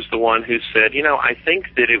Marcia was the one who said, I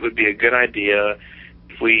think that it would be a good idea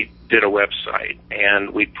if we did a website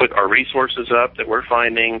and we put our resources up that we're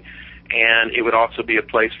finding, and it would also be a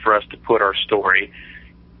place for us to put our story.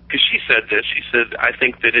 Because she said this, she said, I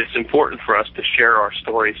think that it's important for us to share our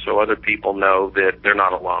story so other people know that they're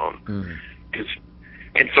not alone. Mm-hmm.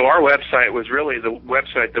 And so our website was really the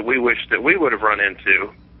website that we wish that we would have run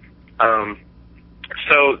into.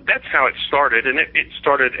 So that's how it started, and it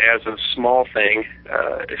started as a small thing,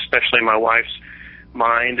 especially in my wife's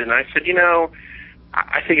mind. And I said,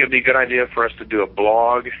 I think it would be a good idea for us to do a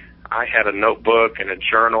blog. I had a notebook and a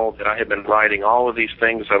journal that I had been writing all of these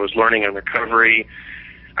things I was learning in recovery.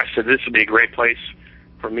 I said, this would be a great place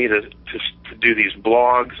for me to do these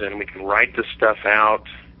blogs, and we can write this stuff out.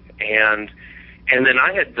 And then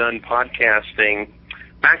I had done podcasting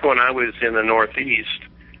back when I was in the Northeast.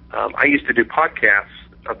 I used to do podcasts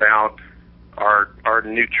about our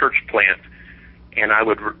new church plant, and I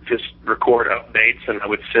would just record updates, and I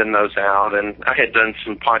would send those out. And I had done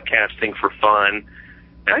some podcasting for fun,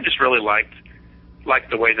 and I just really liked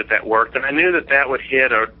the way that worked. And I knew that would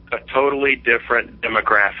hit a totally different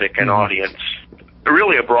demographic and audience,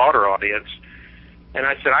 really a broader audience. And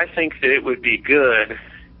I said, I think that it would be good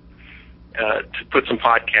to put some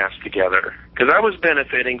podcasts together, because I was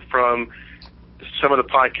benefiting from some of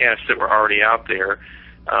the podcasts that were already out there.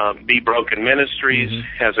 Be Broken Ministries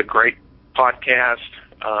has a great podcast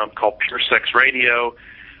called Pure Sex Radio.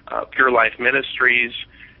 Pure Life Ministries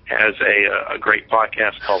has a great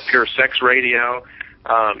podcast called Pure Sex Radio.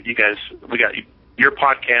 We got your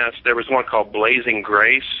podcast. There was one called Blazing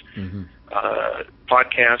Grace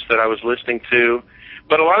podcast that I was listening to.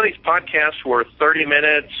 But a lot of these podcasts were 30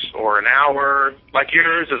 minutes or an hour. Like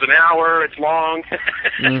yours is an hour. It's long.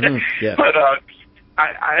 Yeah. But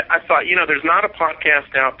I thought, there's not a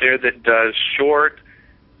podcast out there that does short,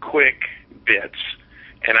 quick bits.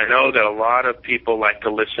 And I know that a lot of people like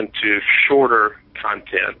to listen to shorter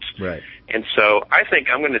content. Right. And so I think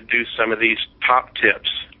I'm going to do some of these top tips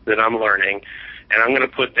that I'm learning, and I'm going to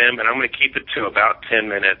put them, and I'm going to keep it to about 10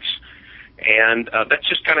 minutes. And that's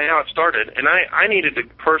just kind of how it started. And I needed a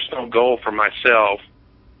personal goal for myself.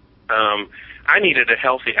 I needed a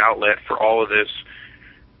healthy outlet for all of this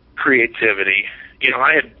creativity.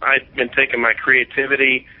 I'd been taking my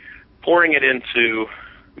creativity, pouring it into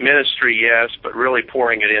ministry, yes, but really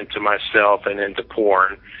pouring it into myself and into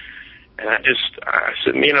porn. And I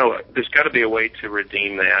said, there's got to be a way to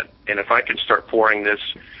redeem that. And if I can start pouring this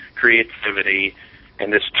creativity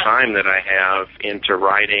and this time that I have into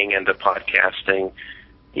writing and to podcasting,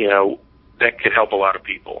 that could help a lot of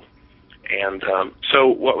people. And so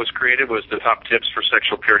what was created was the Top Tips for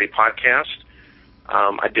Sexual Purity podcast.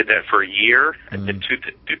 I did that for a year. I did two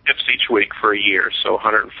tips each week for a year, so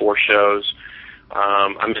 104 shows.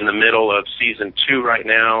 I'm in the middle of season 2 right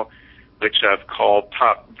now, which I've called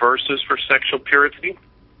Top Verses for Sexual Purity.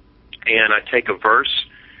 And I take a verse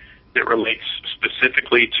that relates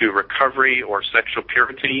specifically to recovery or sexual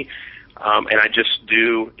purity, and I just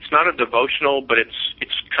do, it's not a devotional, but it's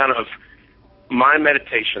kind of my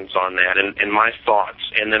meditations on that and my thoughts,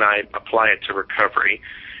 and then I apply it to recovery.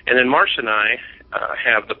 And then Marcia and I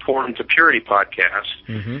have the Porn to Purity podcast,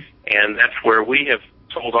 and that's where we have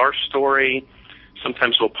told our story.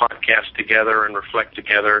 Sometimes we'll podcast together and reflect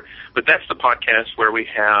together, but that's the podcast where we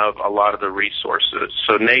have a lot of the resources.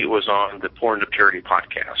 So Nate was on the Porn to Purity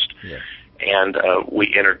podcast, and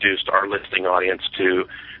we introduced our listening audience to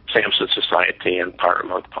Samson Society and Pirate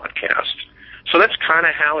Monk podcast. So that's kind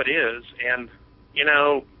of how it is, and,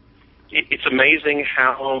 it's amazing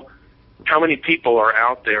how many people are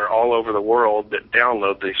out there all over the world that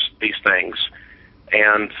download these things,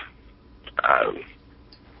 and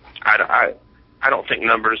I don't think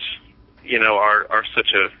numbers, are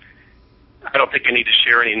such a. I don't think I need to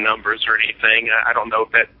share any numbers or anything. I don't know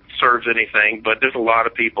if that serves anything, but there's a lot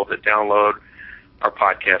of people that download our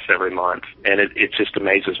podcast every month, and it just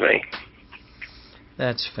amazes me.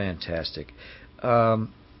 That's fantastic.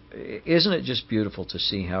 Isn't it just beautiful to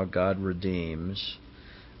see how God redeems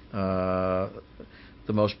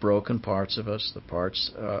the most broken parts of us, the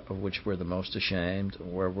parts of which we're the most ashamed,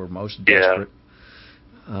 where we're most desperate?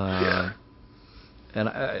 And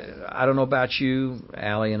I don't know about you,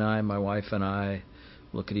 Allie and I, my wife and I,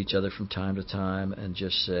 look at each other from time to time and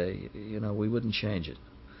just say, we wouldn't change it.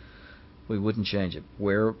 We wouldn't change it.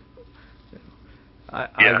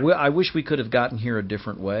 I wish we could have gotten here a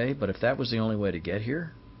different way, but if that was the only way to get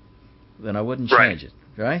here, then I wouldn't change it,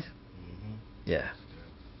 right? Mm-hmm. Yeah.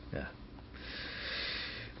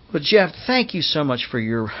 Well, Jeff, thank you so much for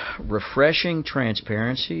your refreshing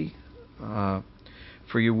transparency,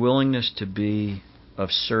 for your willingness to be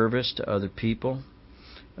of service to other people.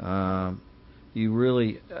 You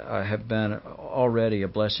really have been already a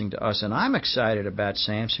blessing to us, and I'm excited about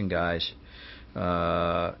Samson Guys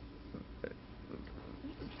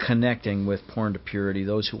connecting with Porn to Purity,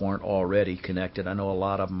 those who aren't already connected. I know a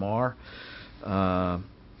lot of them are.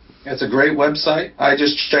 It's a great website. I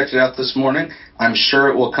just checked it out this morning. I'm sure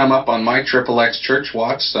it will come up on my XXX Church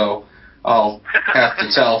Watch, so I'll have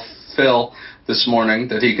to tell Phil this morning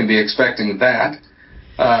that he can be expecting that.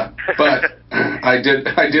 But I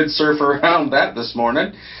did surf around that this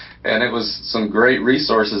morning, and it was some great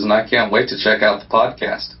resources, and I can't wait to check out the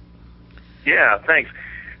podcast. Yeah, thanks.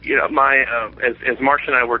 As Marcia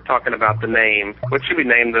and I were talking about the name, what should we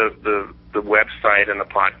name the website and the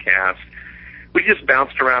podcast? We just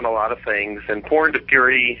bounced around a lot of things, and Porn to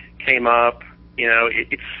Purity came up.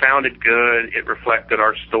 It sounded good. It reflected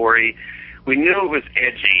our story. We knew it was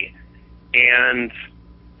edgy, and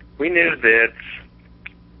we knew that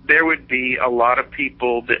there would be a lot of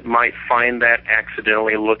people that might find that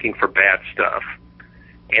accidentally looking for bad stuff.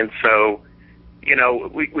 And so,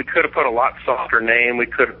 we could have put a lot softer name. We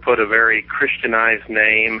could have put a very Christianized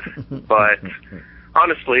name, but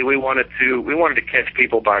honestly, we wanted to catch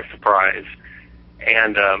people by surprise.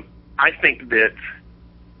 And I think that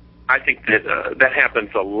happens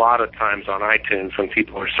a lot of times on iTunes when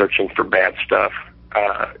people are searching for bad stuff.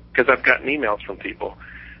 Because I've gotten emails from people,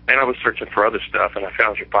 and I was searching for other stuff, and I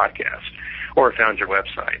found your podcast, or I found your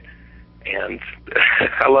website, and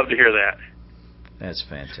I love to hear that. That's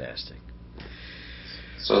fantastic.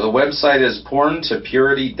 So the website is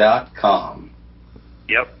porntopurity.com.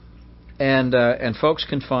 Yep. And folks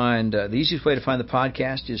can find the easiest way to find the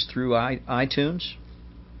podcast is through iTunes.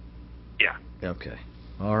 Yeah. Okay.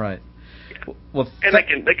 All right. Yeah. Well, and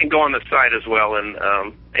they can go on the site as well and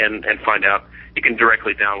find out. You can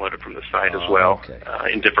directly download it from the site as well,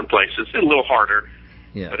 in different places. It's a little harder,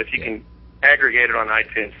 but if you can aggregate it on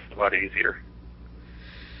iTunes, it's a lot easier.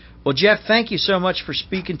 Well, Jeff, thank you so much for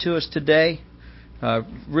speaking to us today.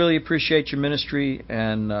 Really appreciate your ministry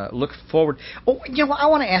and look forward. Oh, I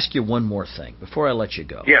want to ask you one more thing before I let you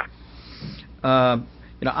go. Yeah.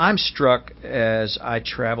 I'm struck as I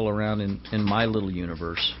travel around in my little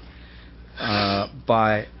universe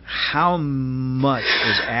by how much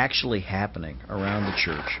is actually happening around the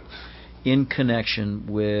church in connection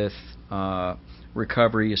with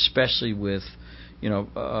recovery, especially with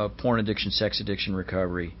porn addiction, sex addiction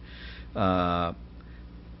recovery. How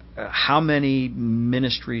many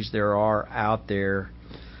ministries there are out there,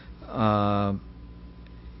 and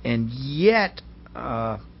yet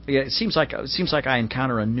it seems like I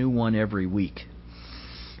encounter a new one every week.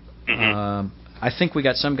 Mm-hmm. I think we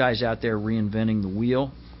got some guys out there reinventing the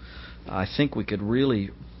wheel. I think we could really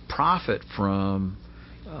profit from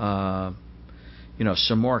some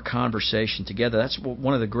more conversation together. That's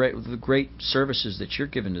one of the great services that you're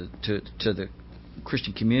giving to the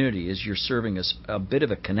Christian community, is you're serving as a bit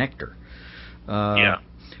of a connector.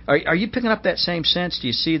 Are you picking up that same sense? Do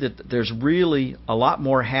you see that there's really a lot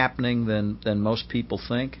more happening than most people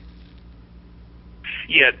think?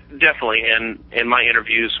 Yeah, definitely. And in my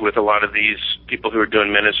interviews with a lot of these people who are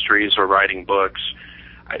doing ministries or writing books,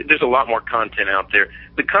 there's a lot more content out there.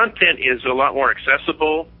 The content is a lot more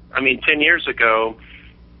accessible. I mean, 10 years ago,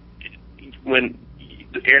 when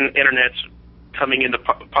the internet's coming into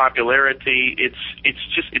popularity,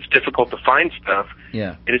 it's difficult to find stuff.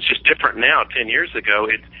 Yeah. And it's just different now. 10 years ago,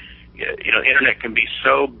 internet can be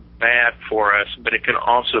so bad for us, but it can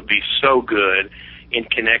also be so good in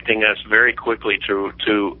connecting us very quickly to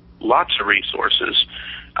lots of resources.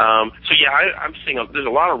 I'm seeing there's a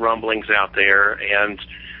lot of rumblings out there, and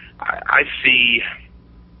I see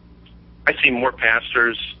more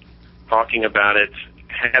pastors talking about it,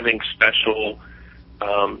 having special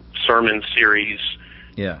sermon series,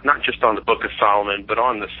 not just on the Book of Solomon, but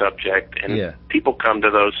on the subject. And people come to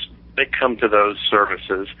those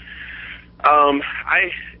services.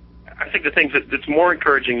 I think the thing that's more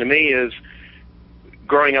encouraging to me is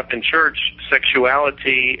growing up in church,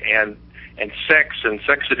 sexuality and sex and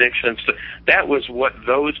sex addictions. That was what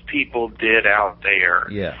those people did out there.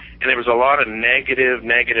 Yeah. And there was a lot of negative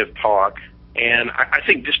talk. And I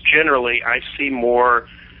think just generally I see more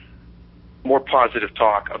positive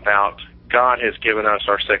talk about God has given us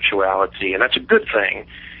our sexuality, and that's a good thing.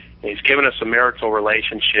 He's given us a marital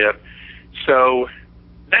relationship. So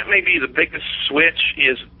that may be the biggest switch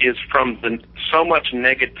is from so much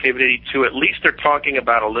negativity to at least they're talking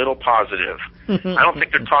about a little positive. I don't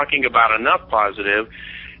think they're talking about enough positive,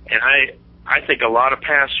 and I think a lot of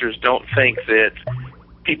pastors don't think that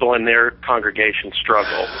people in their congregation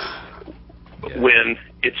struggle when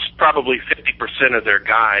it's probably 50% of their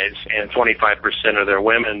guys and 25% of their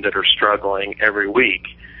women that are struggling every week.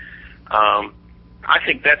 I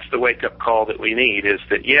think that's the wake-up call that we need, is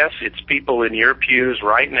that, yes, it's people in your pews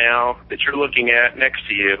right now that you're looking at next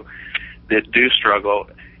to you that do struggle.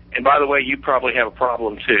 And by the way, you probably have a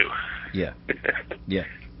problem too. Yeah.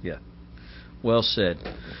 Well said.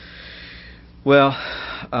 Well,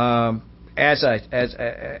 as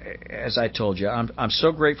I told you, I'm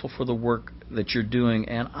so grateful for the work that you're doing,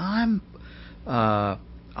 and I'm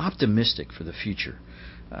optimistic for the future.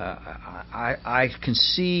 I can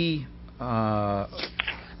see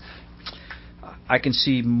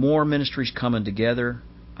more ministries coming together.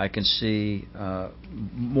 I can see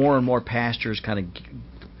more and more pastors kind of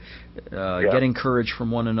getting courage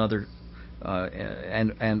from one another,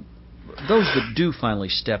 and those that do finally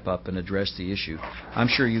step up and address the issue. I'm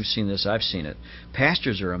sure you've seen this. I've seen it.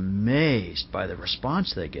 Pastors are amazed by the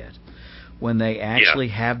response they get when they actually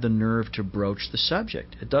have the nerve to broach the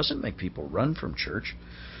subject. It doesn't make people run from church.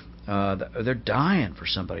 They're dying for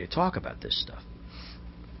somebody to talk about this stuff.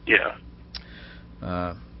 Yeah.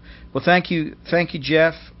 Well, thank you,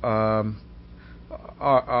 Jeff. Our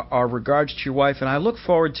regards to your wife, and I look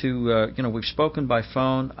forward to. We've spoken by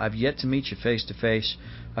phone. I've yet to meet you face to face.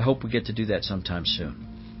 I hope we get to do that sometime soon.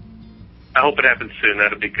 I hope it happens soon.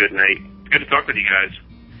 That'll be good, Nate. It's good to talk with you guys.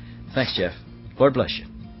 Thanks, Jeff. Lord bless you.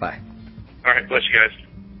 Bye. All right, bless you guys.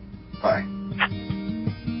 Bye.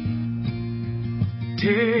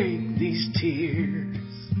 Take these tears,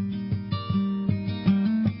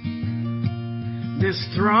 this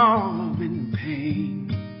throbbing pain,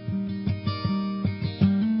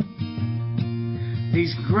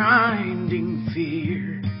 these grinding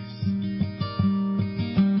fears,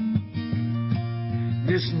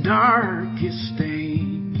 this darkest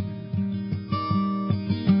stain,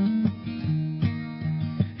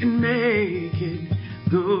 and make it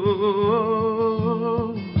go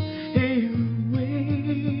away.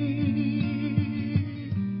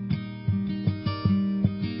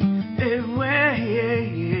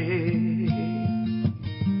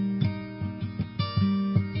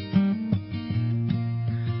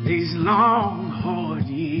 These long, hard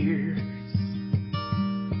years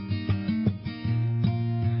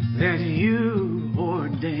that you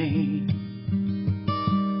ordained,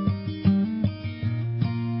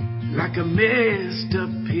 like a mist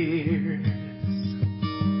appears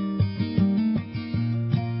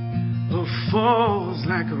or falls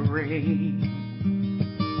like a rain.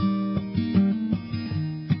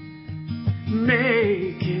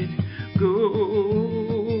 Make it go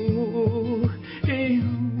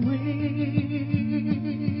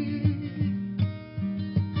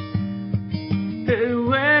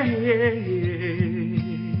away.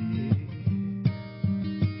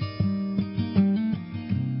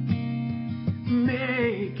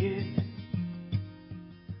 Make it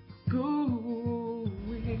go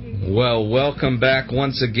away. Well, welcome back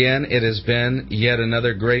once again. It has been yet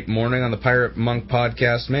another great morning on the Pirate Monk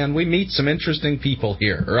Podcast. Man, we meet some interesting people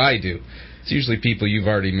here, or I do. It's usually people you've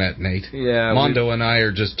already met, Nate. Yeah. Mondo and I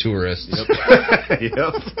are just tourists. Yep.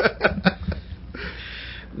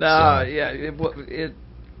 No,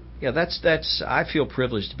 that's. I feel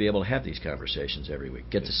privileged to be able to have these conversations every week.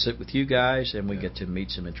 Get to sit with you guys, and we get to meet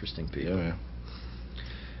some interesting people. Yeah.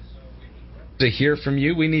 To hear from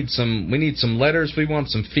you, we need some letters. We want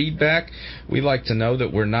some feedback. We like to know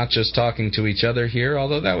that we're not just talking to each other here,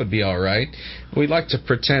 although that would be all right. We like to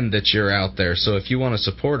pretend that you're out there. So if you want to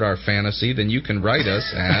support our fantasy, then you can write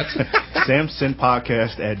us at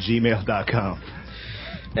samsonpodcast@gmail.com.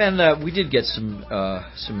 And we did get some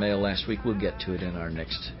mail last week. We'll get to it in our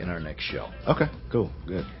next show. Okay, cool,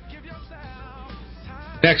 good.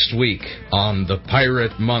 Next week on the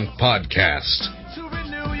Pirate Monk Podcast. To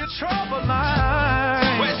renew your trouble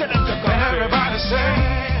line. Everybody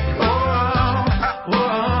say